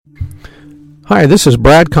Hi, this is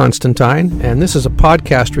Brad Constantine, and this is a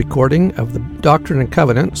podcast recording of the Doctrine and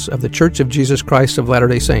Covenants of the Church of Jesus Christ of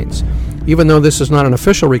Latter-day Saints. Even though this is not an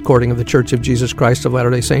official recording of the Church of Jesus Christ of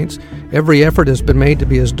Latter-day Saints, every effort has been made to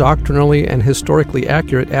be as doctrinally and historically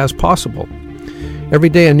accurate as possible. Every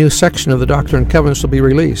day a new section of the Doctrine and Covenants will be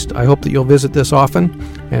released. I hope that you'll visit this often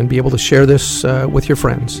and be able to share this with your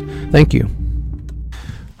friends. Thank you.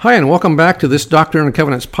 Hi, and welcome back to this Doctrine and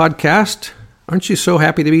Covenants podcast. Aren't you so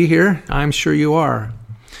happy to be here? I'm sure you are.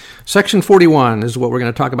 Section 41 is what we're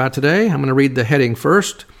going to talk about today. I'm going to read the heading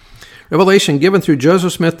first. Revelation given through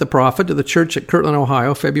Joseph Smith the prophet to the church at Kirtland,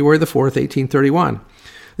 Ohio, February the 4th, 1831.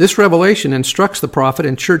 This revelation instructs the prophet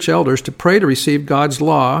and church elders to pray to receive God's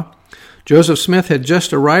law. Joseph Smith had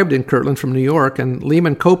just arrived in Kirtland from New York, and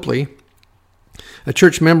Lehman Copley, a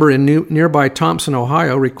church member in nearby Thompson,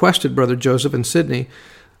 Ohio, requested Brother Joseph and Sidney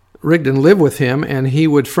Rigdon live with him, and he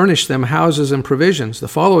would furnish them houses and provisions. The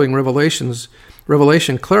following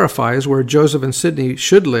revelation clarifies where Joseph and Sidney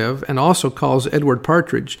should live, and also calls Edward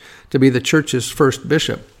Partridge to be the church's first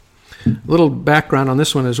bishop. A little background on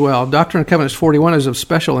this one as well. Doctrine and Covenants 41 is of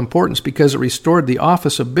special importance because it restored the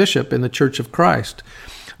office of bishop in the Church of Christ.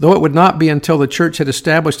 Though it would not be until the church had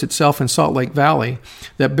established itself in Salt Lake Valley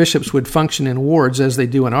that bishops would function in wards as they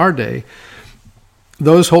do in our day,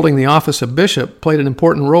 those holding the office of bishop played an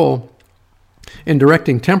important role in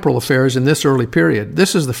directing temporal affairs in this early period.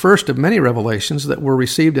 This is the first of many revelations that were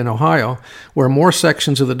received in Ohio, where more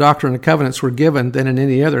sections of the Doctrine and Covenants were given than in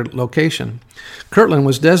any other location. Kirtland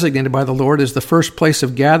was designated by the Lord as the first place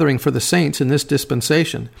of gathering for the saints in this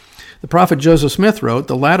dispensation. The prophet Joseph Smith wrote,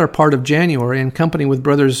 "The latter part of January, in company with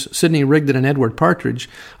brothers Sidney Rigdon and Edward Partridge,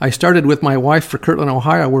 I started with my wife for Kirtland,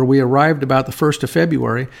 Ohio, where we arrived about the 1st of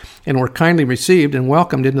February and were kindly received and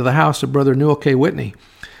welcomed into the house of Brother Newell K. Whitney.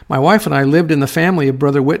 My wife and I lived in the family of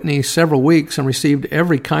Brother Whitney several weeks and received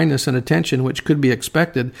every kindness and attention which could be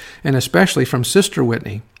expected, and especially from Sister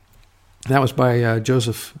Whitney." That was by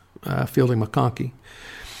Joseph Fielding McConkie.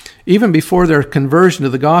 Even before their conversion to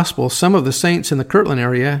the gospel, some of the saints in the Kirtland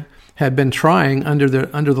area had been trying, under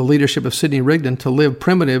the leadership of Sidney Rigdon, to live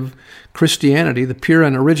primitive Christianity, the pure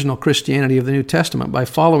and original Christianity of the New Testament, by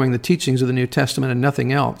following the teachings of the New Testament and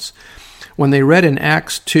nothing else. When they read in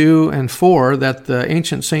Acts 2 and 4 that the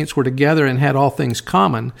ancient saints were together and had all things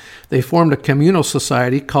common, they formed a communal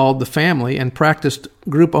society called the Family and practiced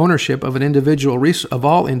group ownership of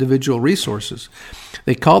all individual resources.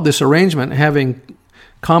 They called this arrangement having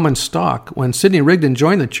common stock. When Sidney Rigdon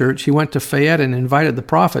joined the church, he went to Fayette and invited the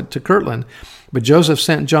prophet to Kirtland, but Joseph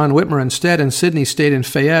sent John Whitmer instead, and Sidney stayed in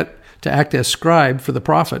Fayette to act as scribe for the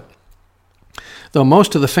prophet. Though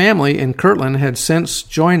most of the family in Kirtland had since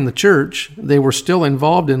joined the church, they were still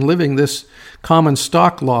involved in living this common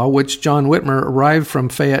stock law, which John Whitmer arrived from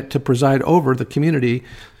Fayette to preside over. The community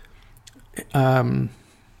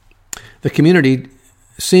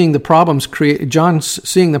seeing the problems created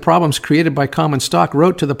by common stock,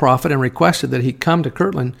 wrote to the prophet and requested that he come to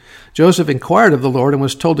Kirtland. Joseph inquired of the Lord and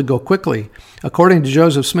was told to go quickly. According to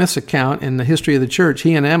Joseph Smith's account in the history of the church,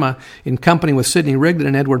 he and Emma, in company with Sidney Rigdon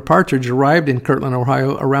and Edward Partridge, arrived in Kirtland,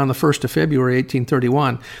 Ohio around the 1st of February,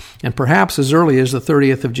 1831, and perhaps as early as the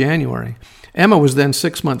 30th of January. Emma was then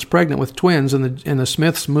 6 months pregnant with twins, and the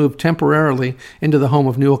Smiths moved temporarily into the home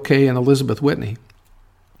of Newell K. and Elizabeth Whitney.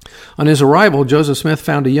 On his arrival, Joseph Smith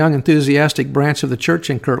found a young, enthusiastic branch of the church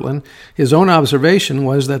in Kirtland. His own observation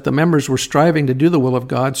was that the members were striving to do the will of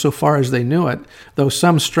God so far as they knew it, though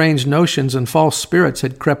some strange notions and false spirits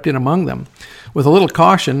had crept in among them. With a little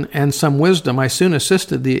caution and some wisdom, I soon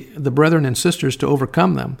assisted the brethren and sisters to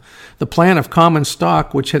overcome them. The plan of common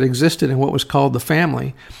stock, which had existed in what was called the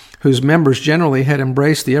Family, whose members generally had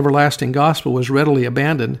embraced the everlasting gospel, was readily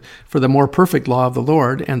abandoned for the more perfect law of the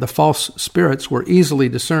Lord, and the false spirits were easily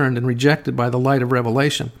discerned and rejected by the light of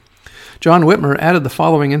revelation. John Whitmer added the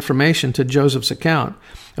following information to Joseph's account.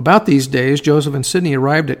 About these days, Joseph and Sidney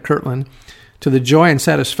arrived at Kirtland to the joy and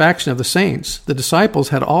satisfaction of the saints. The disciples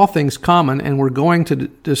had all things common and were going to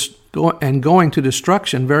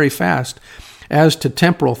destruction very fast, as to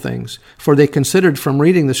temporal things, for they considered from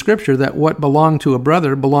reading the Scripture that what belonged to a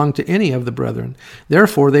brother belonged to any of the brethren.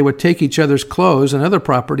 Therefore they would take each other's clothes and other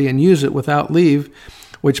property and use it without leave,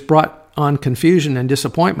 which brought on confusion and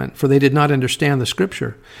disappointment, for they did not understand the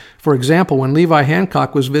Scripture. For example, when Levi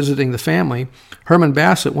Hancock was visiting the family, Herman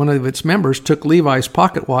Bassett, one of its members, took Levi's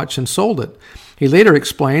pocket watch and sold it. He later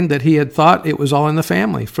explained that he had thought it was all in the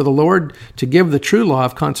family. For the Lord to give the true law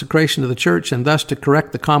of consecration to the church and thus to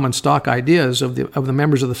correct the common stock ideas of the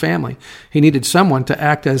members of the family, he needed someone to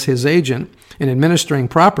act as his agent in administering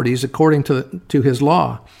properties according to his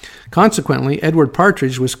law. Consequently, Edward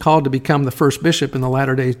Partridge was called to become the first bishop in the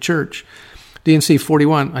Latter-day Church. D&C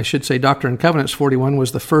 41, I should say Doctrine and Covenants 41,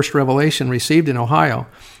 was the first revelation received in Ohio.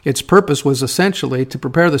 Its purpose was essentially to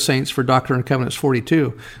prepare the saints for Doctrine and Covenants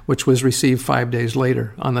 42, which was received 5 days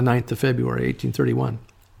later on the 9th of February, 1831.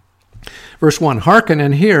 Verse 1, Hearken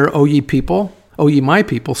and hear, O ye people, O ye my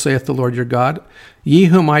people, saith the Lord your God, ye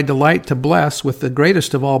whom I delight to bless with the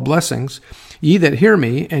greatest of all blessings, ye that hear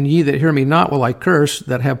me, and ye that hear me not will I curse,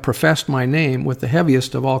 that have professed my name with the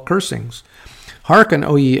heaviest of all cursings. Hearken,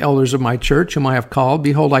 O ye elders of my church, whom I have called,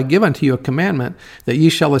 behold, I give unto you a commandment, that ye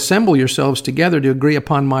shall assemble yourselves together to agree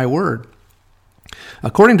upon my word.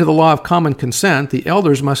 According to the law of common consent, the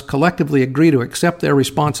elders must collectively agree to accept their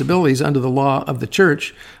responsibilities under the law of the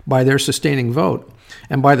church by their sustaining vote.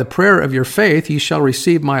 And by the prayer of your faith ye shall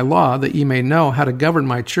receive my law, that ye may know how to govern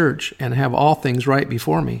my church, and have all things right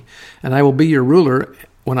before me. And I will be your ruler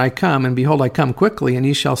when I come, and behold, I come quickly, and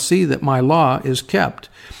ye shall see that my law is kept.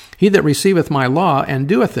 He that receiveth my law and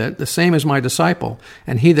doeth it, the same is my disciple.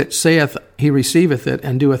 And he that saith he receiveth it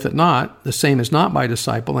and doeth it not, the same is not my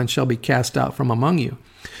disciple, and shall be cast out from among you.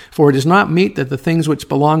 For it is not meet that the things which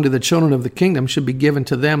belong to the children of the kingdom should be given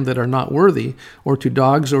to them that are not worthy, or to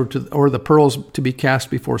dogs, or the pearls to be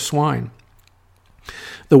cast before swine.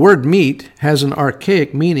 The word meet has an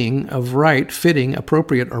archaic meaning of right, fitting,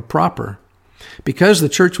 appropriate, or proper. Because the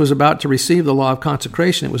church was about to receive the law of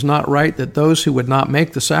consecration, it was not right that those who would not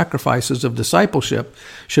make the sacrifices of discipleship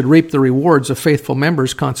should reap the rewards of faithful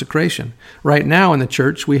members' consecration. Right now in the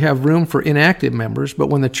church, we have room for inactive members, but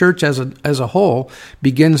when the church as a whole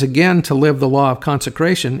begins again to live the law of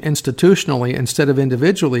consecration institutionally instead of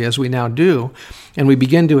individually as we now do, and we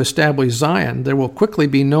begin to establish Zion, there will quickly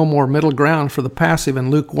be no more middle ground for the passive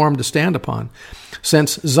and lukewarm to stand upon.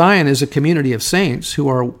 Since Zion is a community of saints who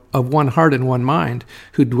are of one heart and one mind,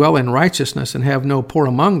 who dwell in righteousness and have no poor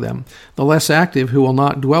among them, the less active who will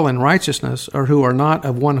not dwell in righteousness, or who are not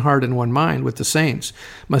of one heart and one mind with the saints,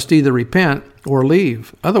 must either repent or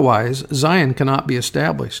leave. Otherwise, Zion cannot be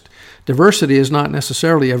established. Diversity is not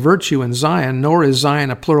necessarily a virtue in Zion, nor is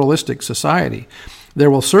Zion a pluralistic society. There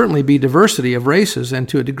will certainly be diversity of races and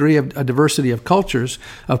to a degree of a diversity of cultures,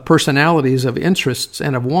 of personalities, of interests,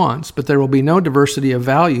 and of wants, but there will be no diversity of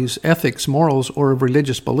values, ethics, morals, or of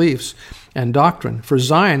religious beliefs and doctrine. For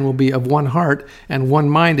Zion will be of one heart and one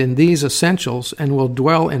mind in these essentials, and will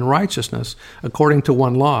dwell in righteousness according to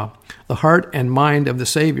one law, the heart and mind of the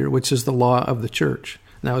Savior, which is the law of the church.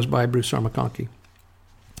 And that was by Bruce R. McConkie.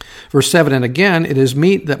 Verse 7, and again, it is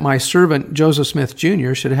meet that my servant Joseph Smith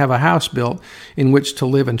Jr. should have a house built in which to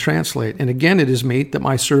live and translate. And again, it is meet that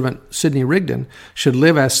my servant Sidney Rigdon should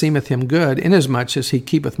live as seemeth him good, inasmuch as he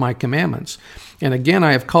keepeth my commandments. And again,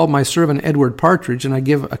 I have called my servant Edward Partridge, and I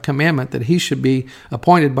give a commandment that he should be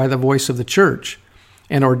appointed by the voice of the church,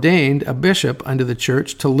 and ordained a bishop unto the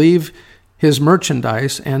church to leave his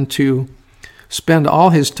merchandise and to spend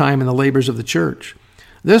all his time in the labors of the church.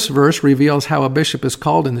 This verse reveals how a bishop is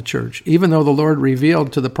called in the church. Even though the Lord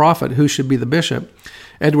revealed to the prophet who should be the bishop,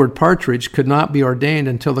 Edward Partridge could not be ordained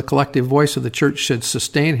until the collective voice of the church should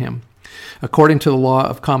sustain him, according to the law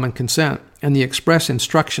of common consent and the express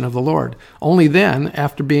instruction of the Lord. Only then,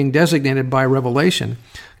 after being designated by revelation,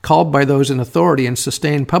 called by those in authority, and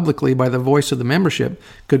sustained publicly by the voice of the membership,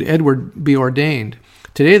 could Edward be ordained.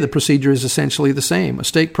 Today, the procedure is essentially the same. A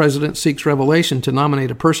stake president seeks revelation to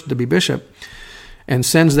nominate a person to be bishop, and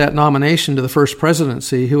sends that nomination to the first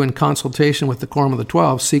presidency, who in consultation with the Quorum of the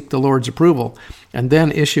 12 seek the Lord's approval, and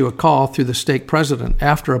then issue a call through the stake president.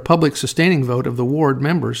 After a public sustaining vote of the ward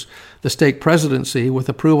members, the stake presidency, with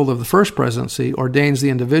approval of the first presidency, ordains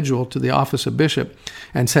the individual to the office of bishop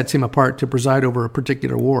and sets him apart to preside over a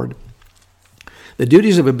particular ward. The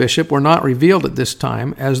duties of a bishop were not revealed at this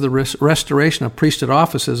time. As the restoration of priesthood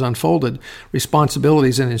offices unfolded,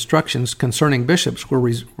 responsibilities and instructions concerning bishops were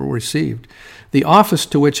received. The office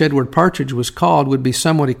to which Edward Partridge was called would be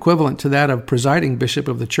somewhat equivalent to that of presiding bishop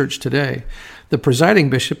of the church today. The presiding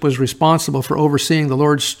bishop was responsible for overseeing the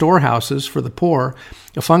Lord's storehouses for the poor,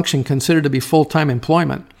 a function considered to be full-time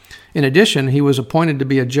employment. In addition, he was appointed to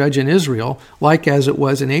be a judge in Israel, like as it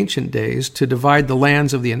was in ancient days, to divide the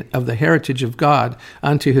lands of the heritage of God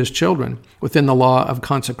unto his children within the law of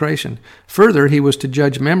consecration. Further, he was to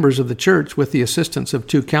judge members of the church with the assistance of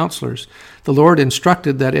 2 counselors. The Lord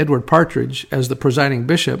instructed that Edward Partridge, as the presiding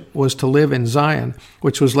bishop, was to live in Zion,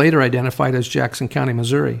 which was later identified as Jackson County,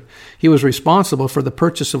 Missouri. He was responsible for the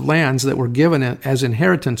purchase of lands that were given as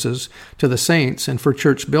inheritances to the saints and for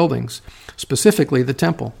church buildings, specifically the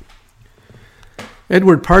temple.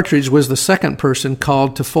 Edward Partridge was the second person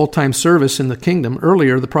called to full-time service in the kingdom.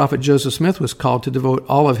 Earlier, the prophet Joseph Smith was called to devote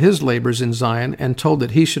all of his labors in Zion and told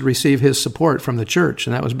that he should receive his support from the church,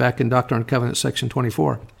 and that was back in Doctrine and Covenants, section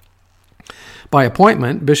 24. By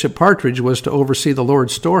appointment, Bishop Partridge was to oversee the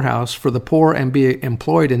Lord's storehouse for the poor and be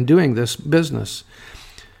employed in doing this business.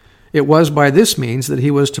 It was by this means that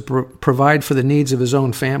he was to provide for the needs of his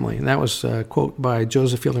own family. And that was a quote by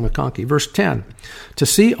Joseph Fielding McConkie. Verse 10, to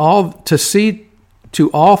see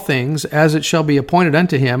to all things as it shall be appointed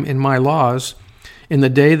unto him in my laws in the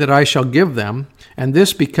day that I shall give them, and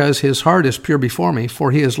this because his heart is pure before me,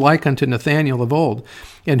 for he is like unto Nathanael of old,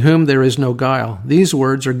 in whom there is no guile. These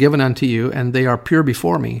words are given unto you, and they are pure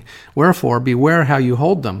before me. Wherefore beware how you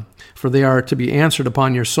hold them, for they are to be answered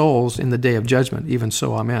upon your souls in the day of judgment. Even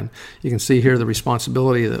so, amen. You can see here the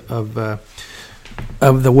responsibility of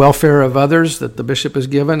the welfare of others that the bishop is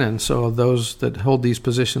given, and so those that hold these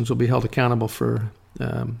positions will be held accountable for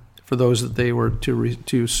those that they were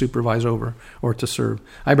to supervise over or to serve.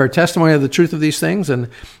 I bear testimony of the truth of these things, and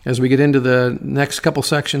as we get into the next couple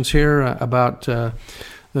sections here about the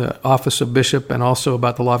office of bishop and also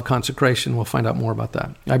about the law of consecration, we'll find out more about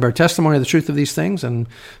that. I bear testimony of the truth of these things and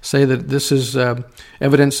say that this is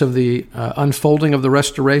evidence of the unfolding of the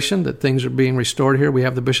restoration, that things are being restored here. We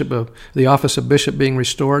have the office of bishop being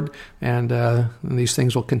restored, and these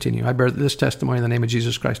things will continue. I bear this testimony in the name of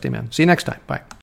Jesus Christ. Amen. See you next time. Bye.